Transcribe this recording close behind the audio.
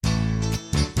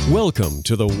Welcome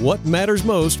to the What Matters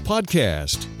Most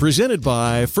podcast, presented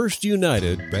by First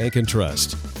United Bank and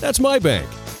Trust. That's my bank.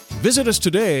 Visit us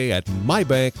today at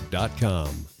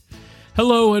mybank.com.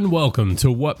 Hello and welcome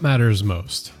to What Matters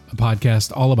Most, a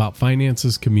podcast all about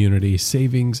finances, community,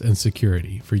 savings, and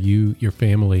security for you, your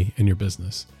family, and your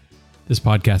business. This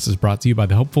podcast is brought to you by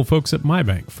the helpful folks at my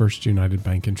bank, First United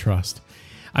Bank and Trust.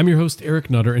 I'm your host, Eric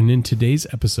Nutter, and in today's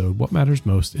episode, What Matters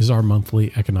Most is our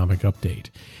monthly economic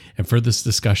update. And for this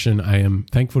discussion, I am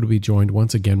thankful to be joined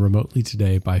once again remotely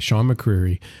today by Sean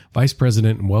McCreery, Vice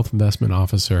President and Wealth Investment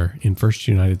Officer in First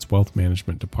United's Wealth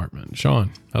Management Department.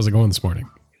 Sean, how's it going this morning?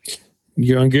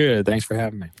 Going good. Thanks for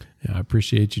having me. Yeah, I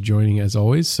appreciate you joining as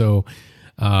always. So,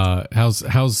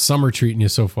 how's summer treating you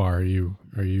so far? Are you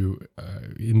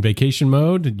in vacation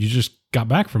mode? You just got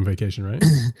back from vacation, right?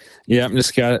 Yeah, I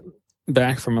just got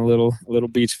back from a little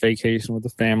beach vacation with the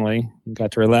family.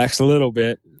 Got to relax a little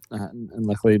bit, and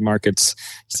luckily markets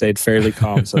stayed fairly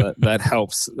calm, so that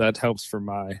helps. That helps for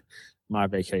my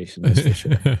vacation, that's for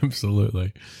sure.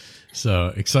 Absolutely.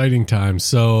 So exciting times.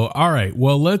 So, all right.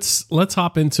 Well, let's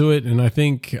hop into it. And I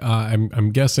think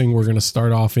I'm guessing we're going to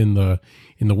start off in the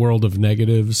world of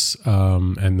negatives,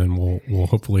 and then we'll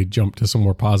hopefully jump to some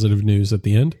more positive news at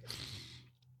the end.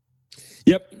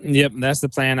 Yep. That's the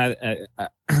plan.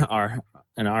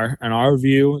 In our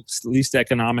view, at least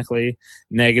economically,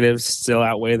 negatives still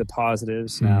outweigh the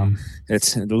positives. Now,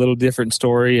 it's a little different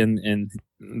story in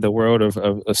the world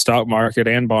of stock market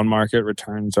and bond market.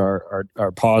 Returns are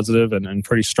positive and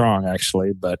pretty strong,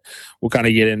 actually. But we'll kind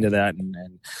of get into that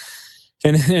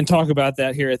and talk about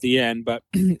that here at the end. But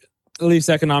at least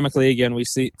economically, again, we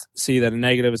see that the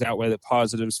negatives outweigh the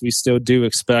positives. We still do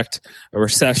expect a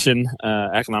recession,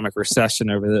 economic recession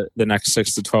over the next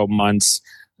 6 to 12 months.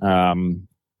 And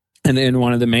then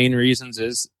one of the main reasons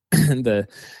is the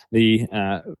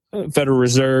Federal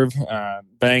Reserve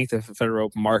Bank, the Federal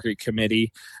Open Market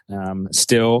Committee,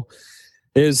 still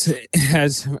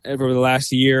has over the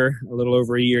last year, a little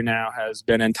over a year now, has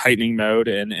been in tightening mode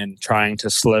and trying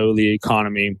to slow the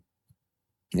economy.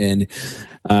 And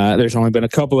there's only been a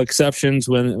couple exceptions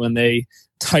when they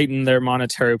tighten their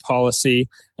monetary policy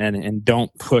and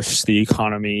don't push the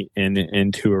economy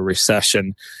into a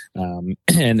recession.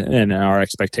 And our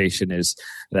expectation is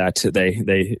that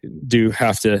they do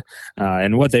have to,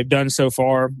 and what they've done so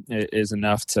far is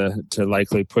enough to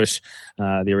likely push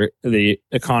the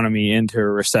economy into a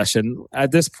recession.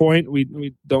 At this point,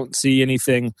 we don't see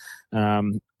anything,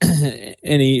 any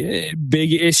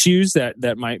big issues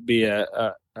that might be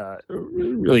a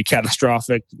really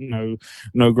catastrophic, no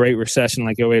great recession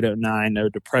like 08-09, no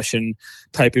depression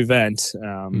type event,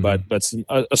 but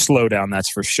a slowdown,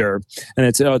 that's for sure. And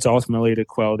it's ultimately to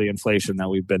quell the inflation that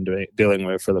we've been dealing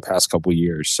with for the past couple of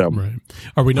years. So, right.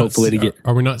 Are we not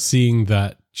seeing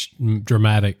that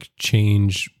dramatic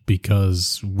change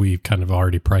because we've kind of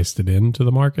already priced it into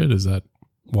the market? Is that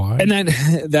why? And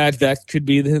that could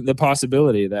be the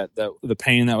possibility that the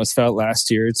pain that was felt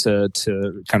last year to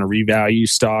kind of revalue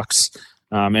stocks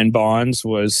and bonds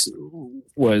was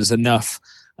enough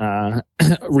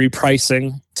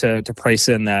repricing to price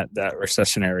in that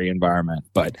recessionary environment.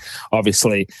 But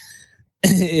obviously,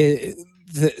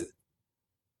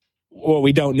 what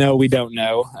we don't know,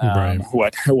 right.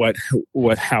 what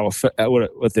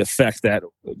the effect that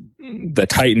the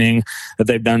tightening that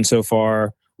they've done so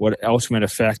far, what ultimate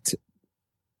effect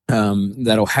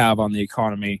that'll have on the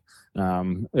economy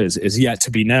is yet to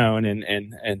be known.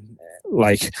 And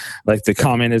like the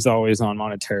comment is always on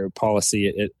monetary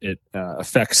policy, it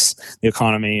affects the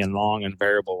economy in long and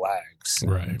variable lags.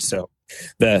 Right. So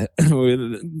the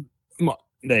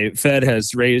Fed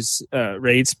has raised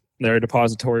their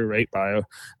depository rate by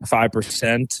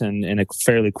 5% in a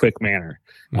fairly quick manner.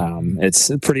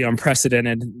 It's pretty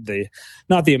unprecedented.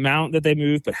 Not the amount that they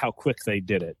moved, but how quick they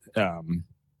did it.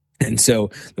 And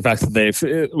so the fact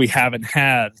that we haven't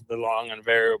had the long and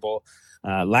variable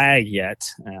lag yet.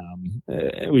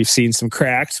 We've seen some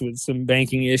cracks with some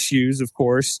banking issues. Of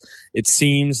course, it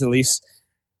seems, at least,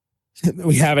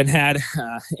 we haven't had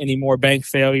any more bank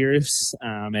failures,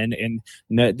 and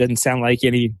it doesn't sound like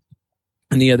any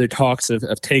other talks of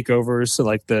takeovers, so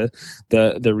like the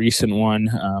recent one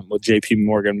with JP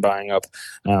Morgan buying up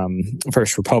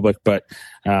First Republic. But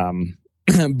our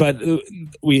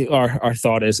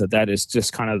thought is that is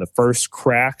just kind of the first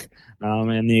crack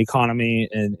in the economy,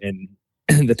 and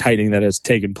the tightening that has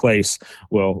taken place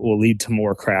will lead to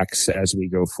more cracks as we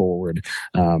go forward.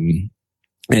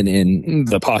 And in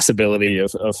the possibility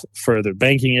of further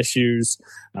banking issues.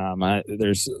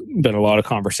 There's been a lot of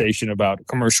conversation about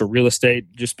commercial real estate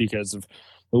just because of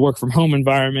work from home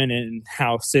environment and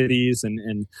how cities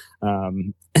and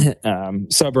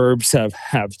suburbs have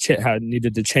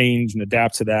needed to change and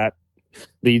adapt to that,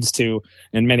 leads to,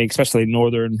 in many, especially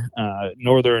northern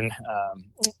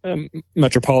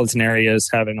metropolitan areas,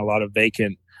 having a lot of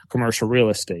vacant commercial real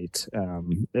estate,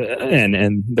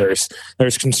 and there's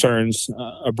concerns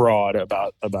abroad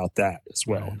about that as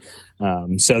well.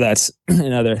 So that's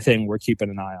another thing we're keeping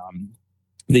an eye on.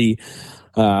 The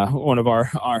one of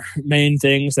our main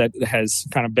things that has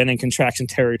kind of been in contraction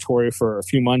territory for a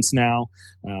few months now,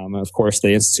 of course,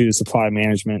 the Institute of Supply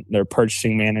Management, their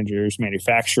purchasing managers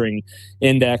manufacturing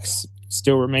index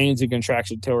still remains in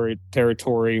contraction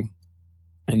territory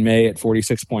in May at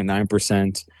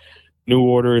 46.9%. New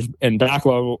orders and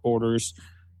backlog orders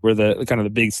were the kind of the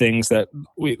big things that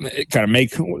we kind of make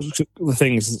the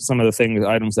things, some of the things,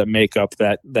 items that make up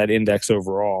that index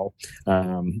overall,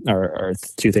 are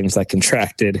two things like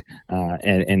contracted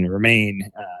and remain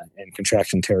in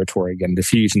contraction territory. Again,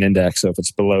 diffusion index. So if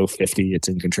it's below 50, it's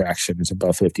in contraction. It's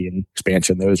above 50 in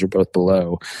expansion. Those are both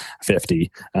below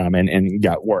 50 and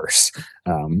got worse,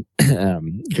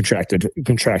 contracted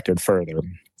further.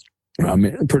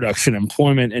 Production,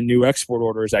 employment, and new export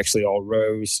orders actually all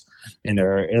rose and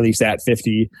are at least at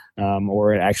 50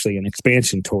 or actually in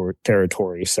expansion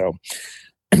territory. So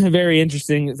very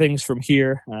interesting things from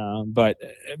here, but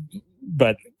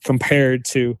compared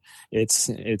to its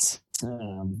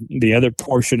the other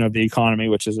portion of the economy,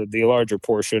 which is the larger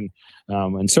portion,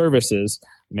 in services,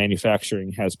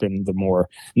 manufacturing has been the more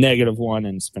negative one,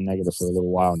 and it's been negative for a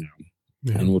little while now.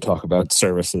 Yeah. And we'll talk about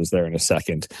services there in a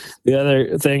second. The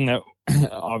other thing that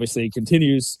obviously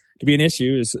continues to be an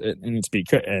issue is, and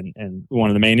one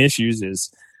of the main issues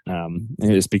is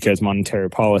because monetary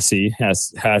policy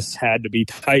has had to be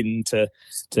tightened to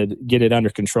get it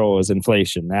under control, is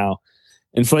inflation. Now,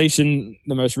 inflation,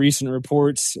 the most recent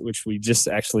reports, which we just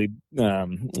actually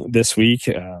this week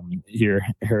here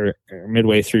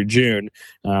midway through June,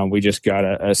 we just got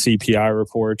a CPI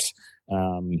report.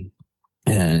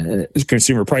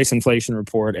 Consumer price inflation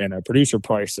report and a producer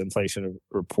price inflation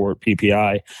report,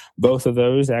 PPI. Both of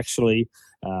those actually,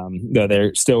 though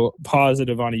they're still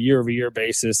positive on a year-over-year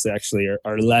basis, actually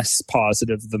are less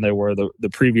positive than they were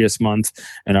the previous month,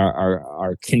 and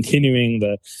are continuing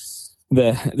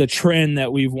the trend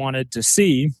that we've wanted to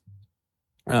see,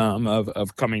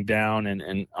 of coming down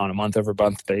and on a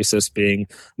month-over-month basis being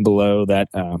below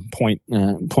that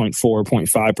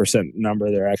 0.5%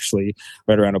 number. They're actually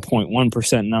right around a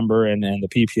 0.1% number, and the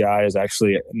PPI is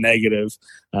actually negative.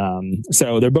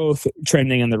 So they're both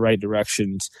trending in the right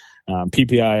directions.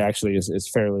 PPI actually is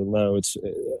fairly low. It's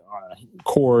on a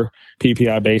core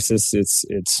PPI basis. It's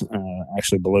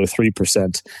actually below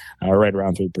 3%, right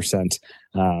around 3%,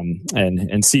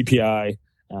 and CPI.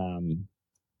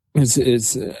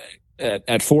 Is at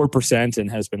 4% and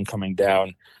has been coming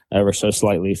down ever so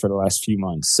slightly for the last few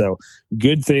months. So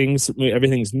good things,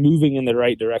 everything's moving in the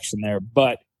right direction there,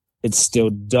 but it's still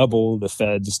double the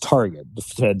Fed's target. The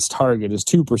Fed's target is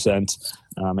 2%,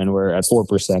 and we're at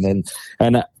 4%,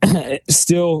 and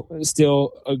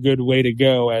still a good way to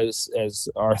go, as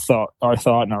our thought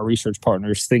and our research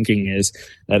partners' thinking is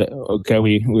that okay,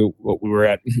 we were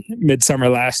at midsummer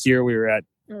last year, we were at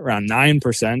around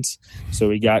 9%. So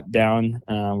we got down,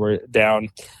 we're down,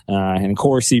 and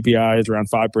core CPI is around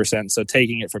 5%. So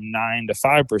taking it from 9 to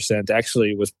 5%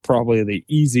 actually was probably the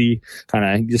easy kind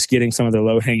of just getting some of the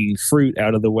low hanging fruit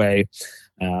out of the way.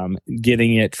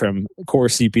 Getting it from core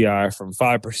CPI from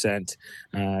 5%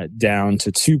 down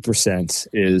to 2%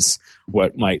 is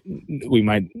what we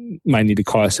might need to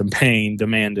cause some pain,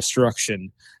 demand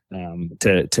destruction,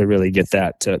 to really get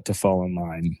that to fall in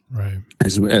line, right,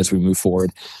 as we move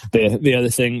forward. The other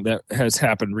thing that has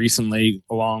happened recently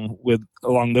along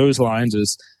those lines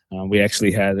is we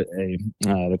actually had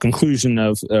the conclusion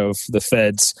of the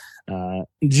Fed's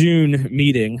June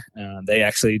meeting. They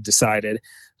actually decided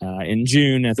in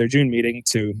June, at their June meeting,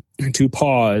 to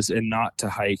pause and not to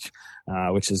hike.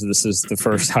 This is the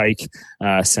first hike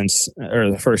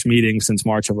the first meeting since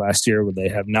March of last year where they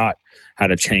have not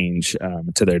had a change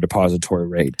to their depository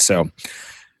rate. So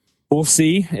we'll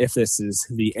see if this is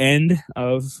the end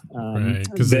of right,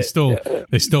 because they still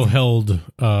held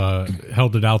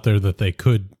it out there that they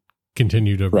could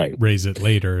continue to raise it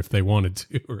later if they wanted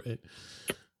to, right?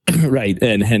 Right,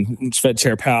 and Fed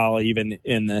Chair Powell, even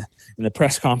in the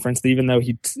press conference, even though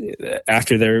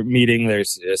after their meeting,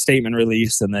 there's a statement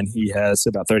released, and then he has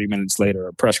about 30 minutes later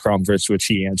a press conference which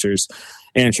he answers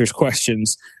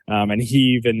questions, and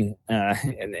he even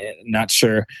not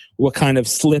sure what kind of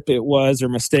slip it was or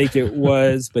mistake it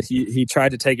was, but he tried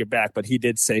to take it back, but he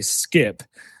did say skip.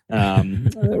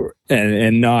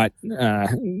 and not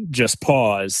just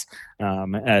pause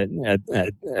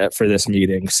for this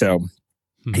meeting. So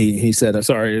he said,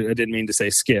 "Sorry, I didn't mean to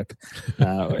say skip,"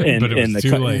 in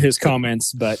his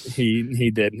comments, but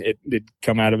he did. It did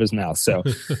come out of his mouth. So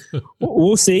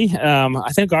we'll see.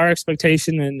 I think our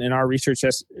expectation and our research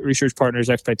partners'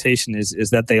 expectation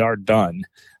is that they are done,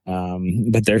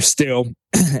 but they're still.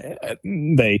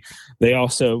 They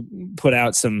also put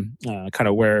out some kind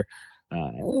of where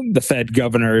the Fed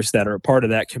governors that are a part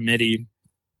of that committee,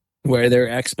 where their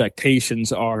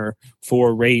expectations are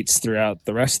for rates throughout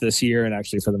the rest of this year and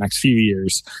actually for the next few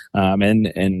years.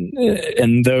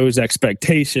 And those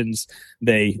expectations,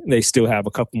 they still have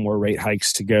a couple more rate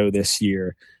hikes to go this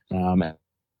year.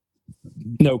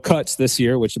 No cuts this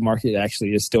year, which the market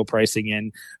actually is still pricing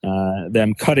in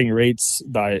them cutting rates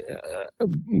by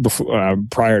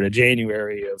prior to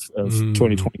January of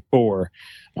 2024,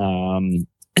 and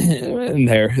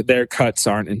their cuts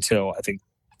aren't until, I think,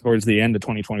 towards the end of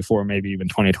 2024, maybe even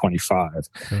 2025,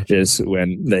 gotcha, is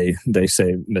when they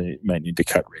say they might need to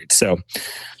cut rates. So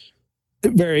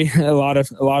a lot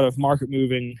of market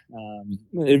moving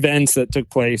events that took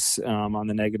place on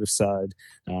the negative side.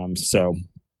 So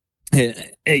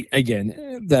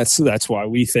again, that's why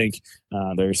we think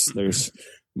there's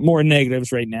more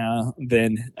negatives right now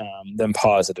than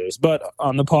positives. But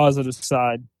on the positive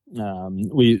side,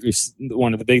 we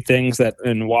one of the big things that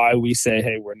and why we say,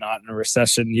 hey, we're not in a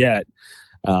recession yet,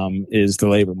 is the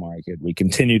labor market. We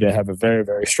continue to have a very,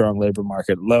 very strong labor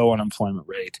market, low unemployment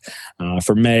rate.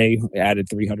 For May, we added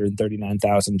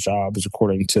 339,000 jobs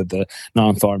according to the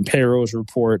non-farm payrolls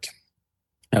report,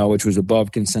 which was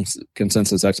above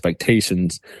consensus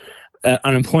expectations.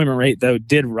 Unemployment rate, though,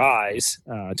 did rise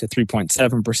to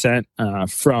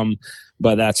 3.7%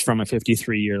 but that's from a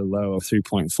 53-year low of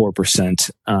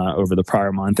 3.4% over the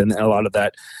prior month. And a lot of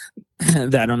that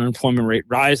unemployment rate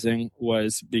rising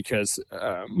was because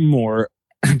more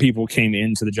people came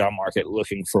into the job market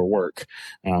looking for work,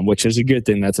 which is a good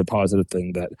thing. That's a positive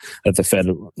thing that the Fed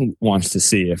wants to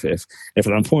see. If an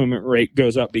unemployment rate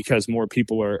goes up because more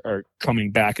people are coming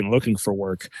back and looking for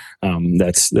work,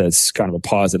 that's kind of a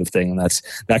positive thing, and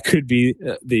that could be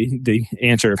the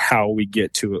answer of how we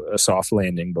get to a soft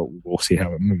landing. But we'll see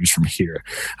how it moves from here.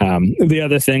 The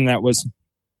other thing that was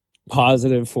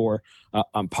positive for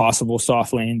possible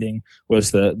soft landing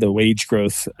was the wage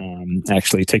growth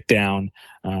actually ticked down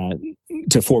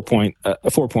to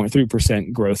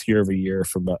 4.3% growth year over year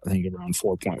from I think around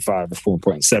 4.5 or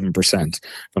 4.7%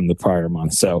 from the prior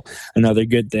month. So another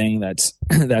good thing. That's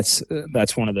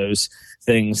one of those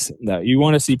things that you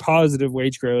want to see positive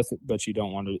wage growth, but you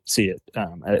don't want to see it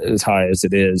as high as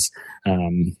it is.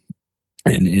 And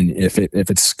if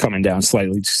it's coming down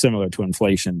slightly similar to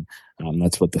inflation,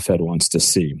 that's what the Fed wants to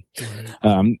see.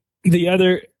 Right. The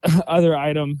other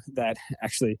item that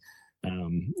actually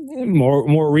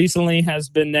more recently has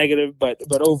been negative, but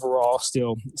overall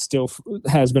still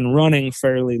has been running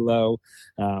fairly low,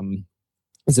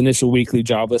 is initial weekly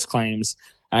jobless claims.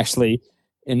 Actually,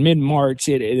 in mid-March,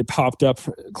 it popped up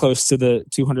close to the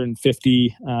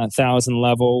 250,000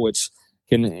 level, which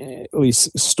can, at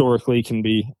least historically, can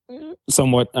be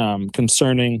somewhat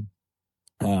concerning.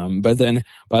 But then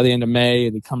by the end of May,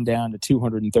 it had come down to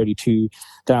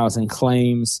 232,000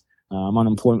 claims,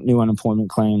 new unemployment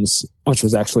claims, which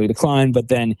was actually a decline. But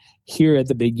then here at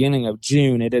the beginning of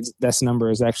June, this number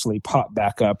has actually popped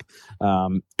back up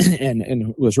and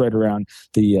was right around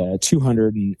the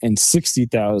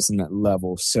 260,000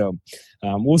 level. So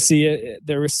we'll see it.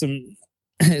 There was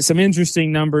some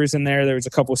interesting numbers in there. There was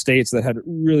a couple of states that had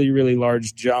really, really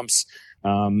large jumps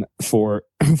for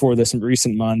this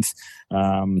recent month.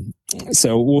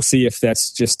 So we'll see if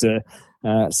that's just a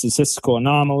statistical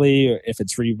anomaly or if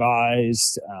it's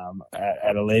revised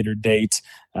at a later date.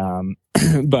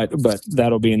 But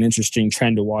that'll be an interesting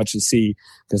trend to watch and see,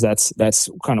 because that's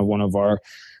kind of one of our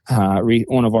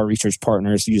research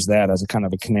partners use that as a kind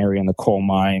of a canary in the coal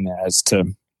mine as to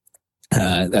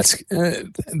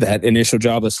that initial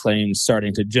jobless claims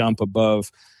starting to jump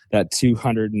above that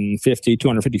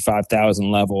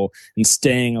 255,000 level and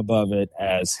staying above it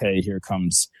as, hey, here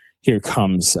comes a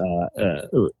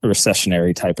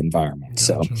recessionary type environment.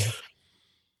 Gotcha.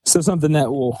 So something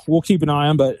that we'll keep an eye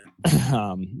on, but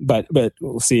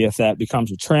we'll see if that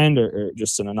becomes a trend or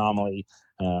just an anomaly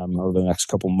over the next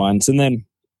couple months. And then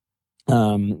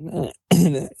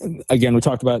again, we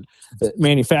talked about the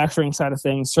manufacturing side of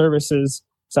things. Services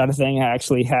side of thing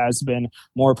actually has been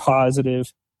more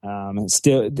positive.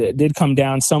 Still, it did come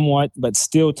down somewhat, but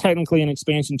still technically an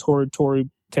expansion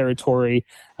territory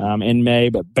in May,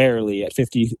 but barely at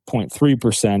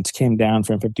 50.3%, came down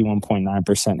from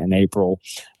 51.9% in April.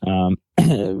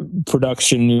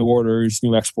 Production, new orders,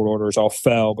 new export orders all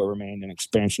fell, but remained in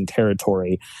expansion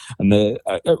territory. And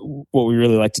what we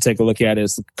really like to take a look at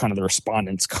is kind of the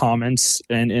respondents' comments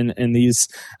in these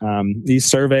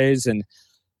surveys. And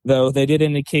though they did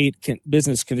indicate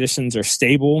business conditions are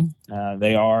stable,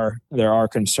 there are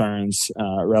concerns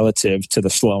relative to the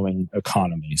slowing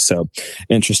economy. So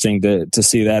interesting to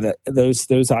see that those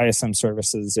ISM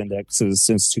services indexes,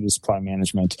 Institute of Supply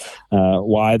Management,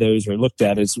 why those are looked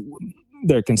at is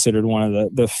they're considered one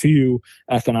of the few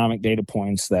economic data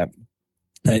points that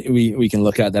we can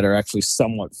look at that are actually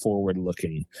somewhat forward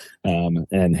looking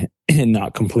and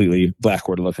not completely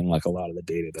backward looking like a lot of the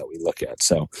data that we look at.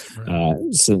 So,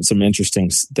 some interesting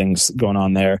things going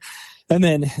on there. And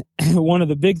then one of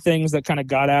the big things that kind of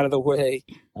got out of the way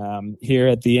here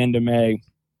at the end of May,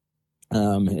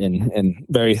 and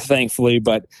very thankfully,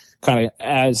 but kind of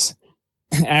as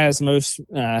most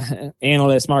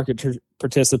analysts, market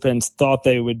participants thought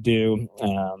they would do,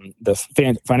 the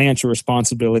Financial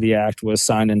Responsibility Act was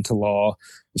signed into law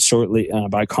shortly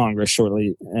by Congress,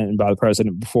 and by the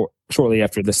president shortly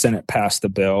after the Senate passed the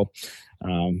bill.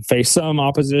 Faced some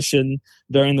opposition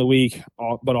during the week,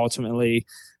 but ultimately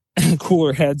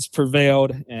cooler heads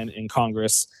prevailed in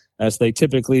Congress, as they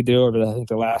typically do over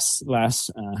the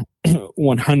last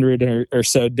 100 or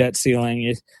so debt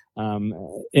ceiling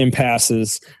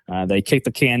impasses. They kicked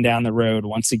the can down the road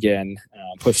once again,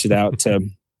 pushed it out to,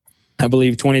 I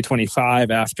believe,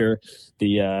 2025 after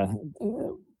the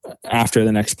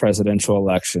next presidential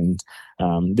election.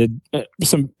 Did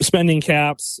some spending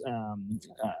caps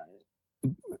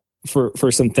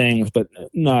for some things, but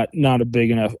not a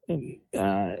big enough.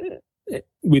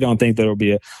 We don't think there will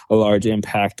be a large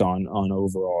impact on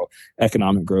overall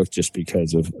economic growth just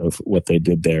because of what they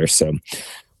did there. So,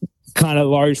 kind of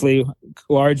largely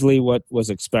what was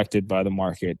expected by the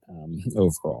market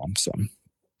overall. So,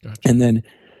 gotcha. And then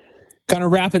kind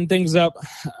of wrapping things up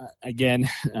again,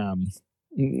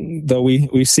 though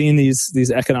we've seen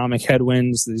these economic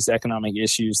headwinds, these economic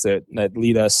issues that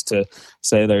lead us to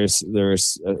say there's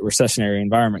a recessionary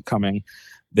environment coming.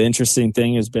 The interesting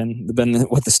thing has been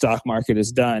what the stock market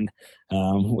has done.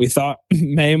 We thought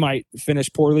May might finish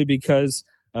poorly because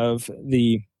of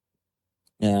the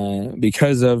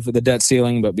debt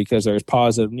ceiling, but because there's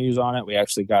positive news on it, we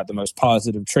actually got the most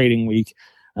positive trading week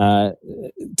to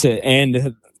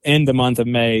end the month of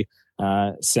May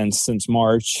since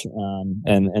March,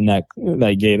 and that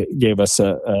gave us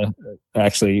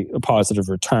actually a positive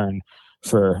return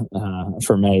for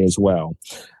May as well.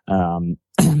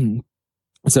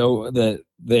 So the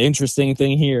interesting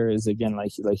thing here is, again,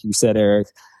 like you said, Eric,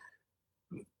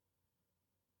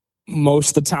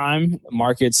 most of the time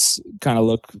markets kind of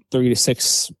look 3 to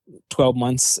 6, 12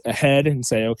 months ahead and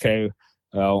say, okay,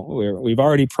 well, we've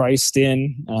already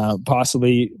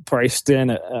possibly priced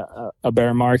in a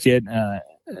bear market,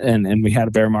 and we had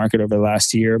a bear market over the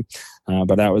last year,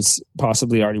 but that was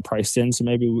possibly already priced in. So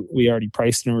maybe we already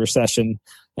priced in a recession,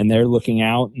 and they're looking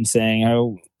out and saying,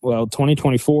 oh, well,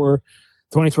 2023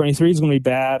 is going to be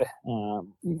bad,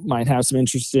 might have some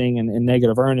interesting and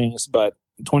negative earnings, but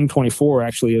 2024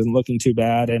 actually isn't looking too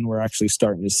bad, and we're actually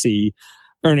starting to see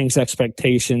earnings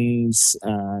expectations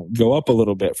go up a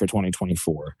little bit for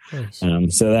 2024. Nice.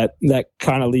 So that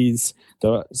kind of leads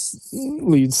to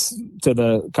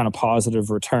the kind of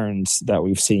positive returns that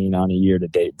we've seen on a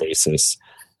year-to-date basis.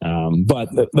 But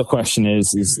the question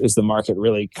is the market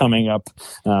really coming up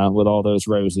with all those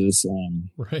roses?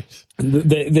 Right.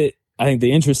 I think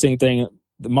the interesting thing,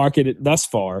 the market thus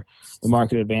far, the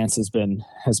market advance has been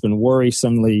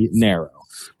worrisomely narrow.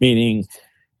 Meaning,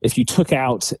 if you took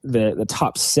out the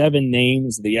top 7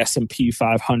 names of the S&P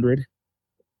 500,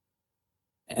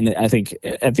 and I think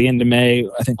at the end of May,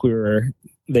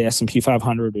 the S&P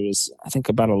 500 was, I think,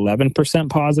 about 11%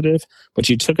 positive. But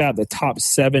you took out the top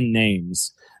 7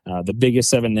 names. The biggest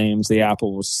 7 names, the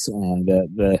Apples,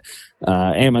 the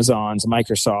Amazons,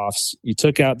 Microsofts, you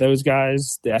took out those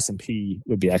guys, the S&P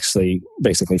would be actually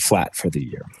basically flat for the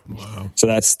year. Wow. So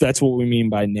that's what we mean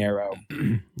by narrow.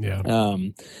 Yeah.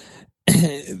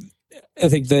 I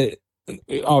think that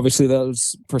obviously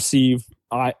those perceive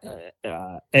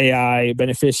AI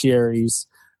beneficiaries,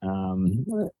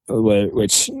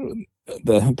 which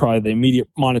probably the immediate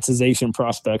monetization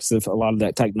prospects of a lot of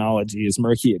that technology is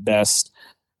murky at best.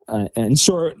 In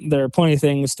short, there are plenty of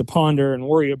things to ponder and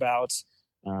worry about,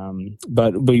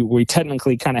 but we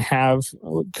technically kind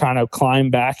of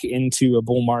climbed back into a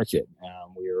bull market.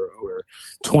 We're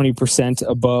 20%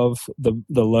 above the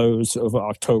lows of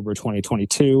October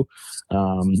 2022.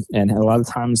 And a lot of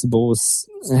times the bulls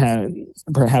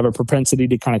have a propensity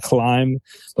to kind of climb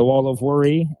the wall of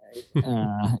worry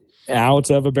out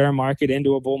of a bear market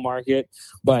into a bull market.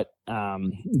 But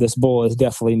this bull is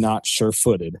definitely not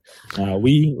sure-footed.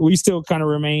 We still kind of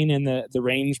remain in the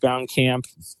range-bound camp.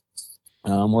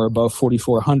 We're above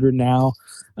 4,400 now.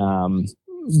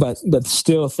 But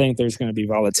still think there's going to be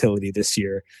volatility this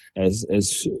year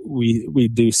as we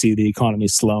do see the economy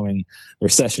slowing,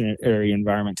 recessionary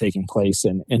environment taking place,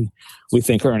 and we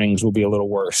think earnings will be a little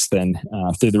worse than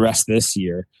through the rest of this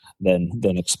year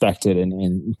than expected,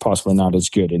 and possibly not as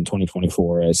good in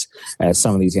 2024 as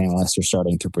some of these analysts are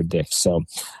starting to predict. So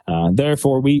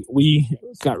therefore, we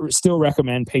still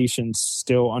recommend patience,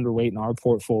 still underweight in our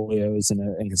portfolios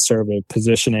and conservative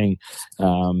positioning,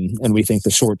 and we think the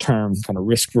short term kind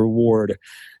of risk reward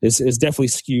is definitely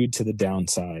skewed to the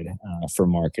downside for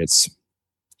markets.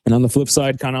 And on the flip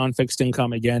side, kind of on fixed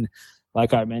income, again,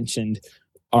 like I mentioned,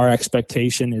 our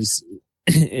expectation is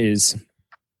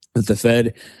that the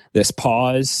Fed, this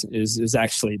pause is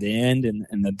actually the end, and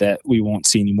that we won't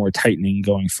see any more tightening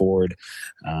going forward.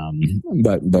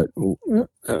 But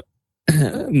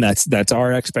that's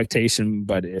our expectation.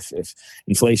 But if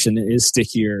inflation is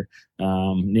stickier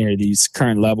near these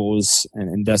current levels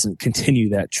and doesn't continue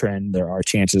that trend, there are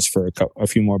chances for a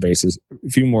few more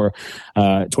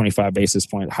 25 basis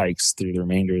point hikes through the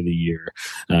remainder of the year.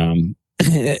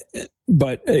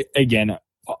 But again,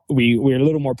 we're a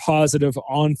little more positive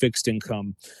on fixed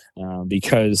income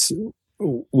because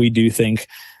we do think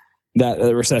that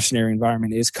the recessionary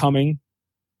environment is coming.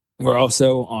 We're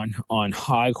also on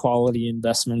high quality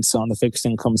investments on the fixed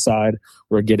income side.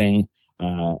 We're getting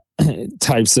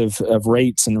types of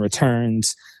rates and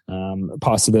returns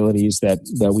possibilities that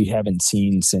we haven't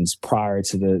seen since prior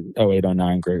to the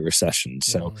 08-09 Great Recession.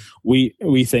 So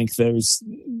we think those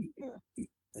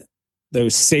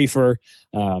safer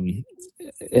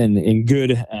and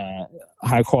good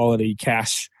high quality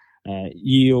cash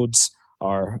yields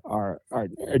are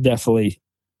definitely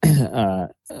a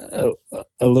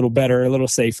little better, a little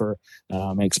safer,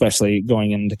 especially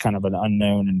going into kind of an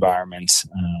unknown environment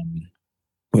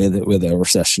with a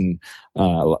recession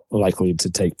likely to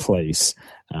take place.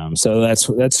 So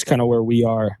that's kind of where we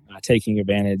are taking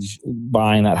advantage,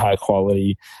 buying that high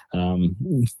quality 5%,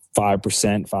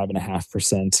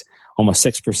 5.5%, almost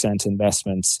 6%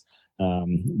 investments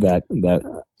that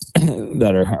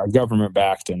are government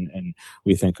backed and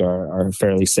we think are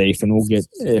fairly safe. And we'll get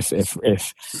if a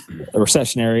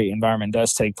recessionary environment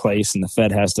does take place and the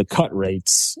Fed has to cut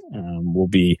rates, we'll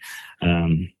be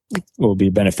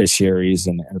beneficiaries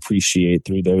and appreciate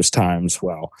through those times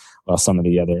while some of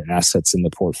the other assets in the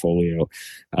portfolio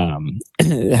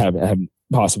have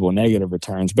possible negative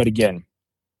returns. But again,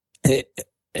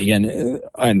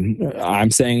 I'm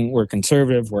saying we're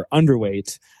conservative, we're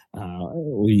underweight.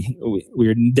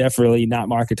 We're definitely not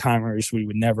market timers. We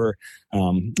would never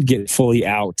get fully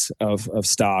out of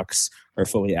stocks or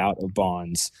fully out of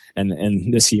bonds.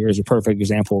 And this year is a perfect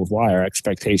example of why our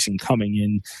expectation coming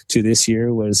into this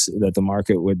year was that the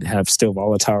market would have still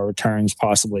volatile returns,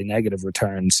 possibly negative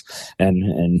returns.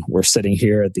 And we're sitting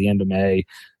here at the end of May,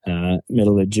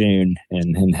 middle of June,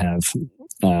 and have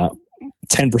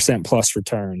 10% plus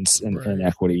returns in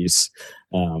equities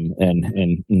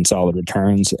and solid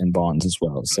returns in bonds as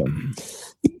well. So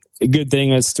a good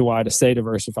thing as to why to stay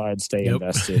diversified, stay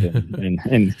invested,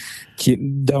 and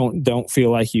don't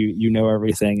feel like you know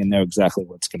everything and know exactly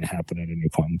what's going to happen at any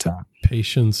point in time.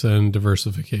 Patience and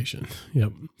diversification.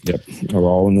 Yep. We're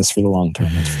all in this for the long term.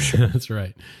 That's for sure. That's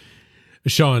right.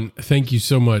 Sean, thank you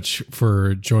so much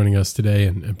for joining us today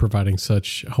and providing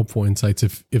such helpful insights.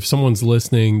 If someone's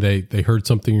listening, they heard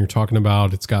something you're talking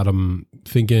about, it's got them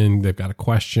thinking, they've got a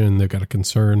question, they've got a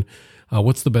concern,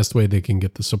 what's the best way they can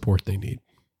get the support they need?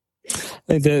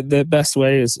 I think the best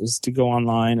way is to go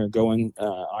online or go on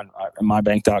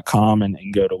mybank.com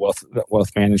and go to wealth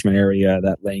management area,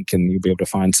 that link, and you'll be able to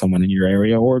find someone in your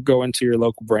area, or go into your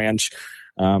local branch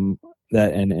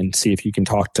and see if you can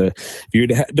if you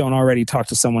don't already talk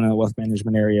to someone in the wealth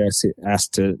management area,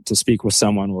 ask to speak with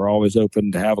someone. We're always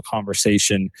open to have a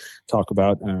conversation, talk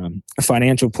about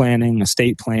financial planning,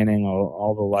 estate planning,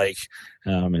 all the like.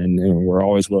 And we're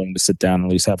always willing to sit down and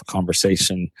at least have a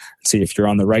conversation, see if you're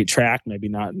on the right track, maybe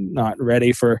not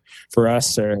ready for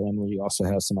us. And we also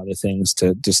have some other things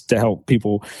to help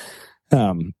people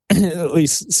at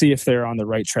least see if they're on the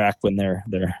right track when they're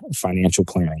financial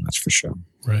planning. That's for sure.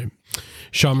 Right.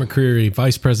 Sean McCreery,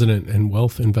 Vice President and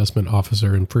Wealth Investment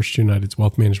Officer in First United's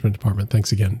Wealth Management Department.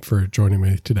 Thanks again for joining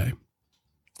me today.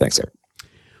 Thanks, Eric.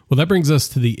 Well, that brings us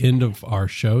to the end of our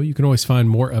show. You can always find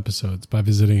more episodes by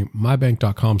visiting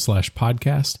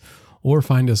mybank.com/podcast or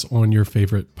find us on your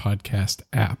favorite podcast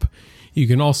app. You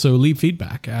can also leave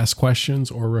feedback, ask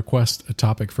questions, or request a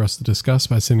topic for us to discuss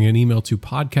by sending an email to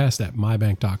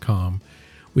podcast@mybank.com.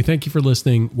 We thank you for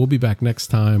listening. We'll be back next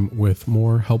time with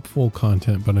more helpful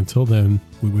content. But until then,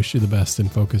 we wish you the best in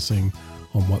focusing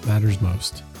on what matters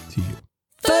most to you.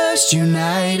 First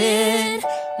United,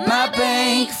 my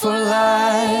bank for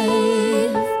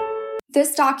life.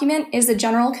 This document is a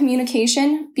general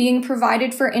communication being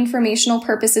provided for informational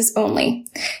purposes only.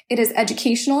 It is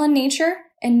educational in nature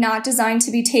and not designed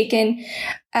to be taken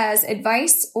as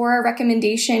advice or a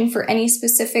recommendation for any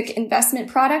specific investment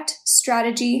product,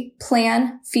 strategy,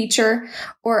 plan, feature,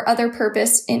 or other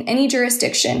purpose in any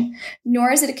jurisdiction,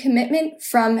 nor is it a commitment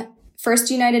from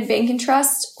First United Bank and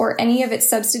Trust or any of its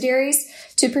subsidiaries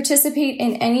to participate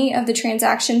in any of the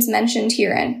transactions mentioned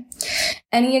herein.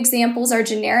 Any examples are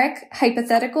generic,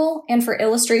 hypothetical, and for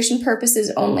illustration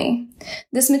purposes only.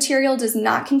 This material does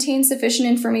not contain sufficient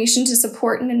information to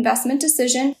support an investment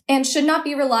decision and should not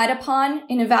be relied upon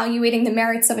in evaluating the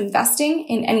merits of investing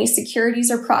in any securities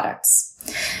or products.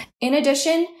 In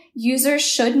addition, users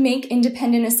should make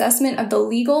independent assessment of the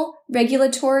legal,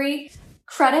 regulatory,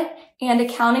 credit, and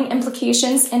accounting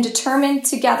implications and determine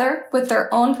together with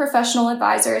their own professional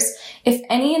advisors if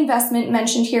any investment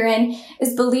mentioned herein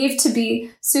is believed to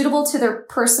be suitable to their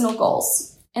personal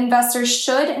goals. Investors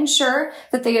should ensure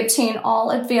that they obtain all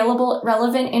available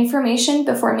relevant information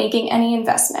before making any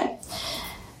investment.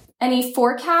 Any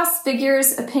forecasts,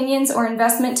 figures, opinions, or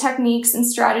investment techniques and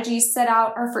strategies set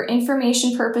out are for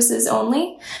information purposes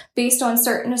only, based on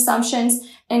certain assumptions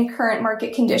and current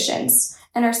market conditions,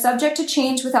 and are subject to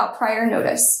change without prior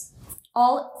notice.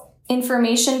 All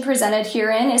information presented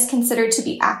herein is considered to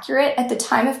be accurate at the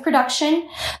time of production,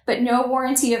 but no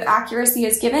warranty of accuracy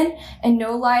is given, and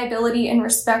no liability in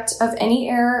respect of any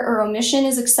error or omission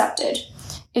is accepted.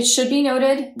 It should be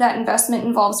noted that investment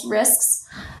involves risks.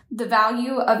 The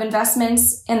value of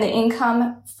investments and the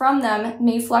income from them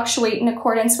may fluctuate in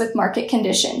accordance with market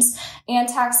conditions and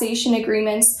taxation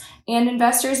agreements, and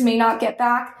investors may not get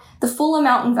back the full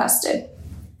amount invested.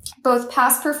 Both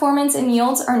past performance and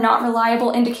yields are not reliable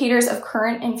indicators of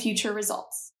current and future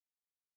results.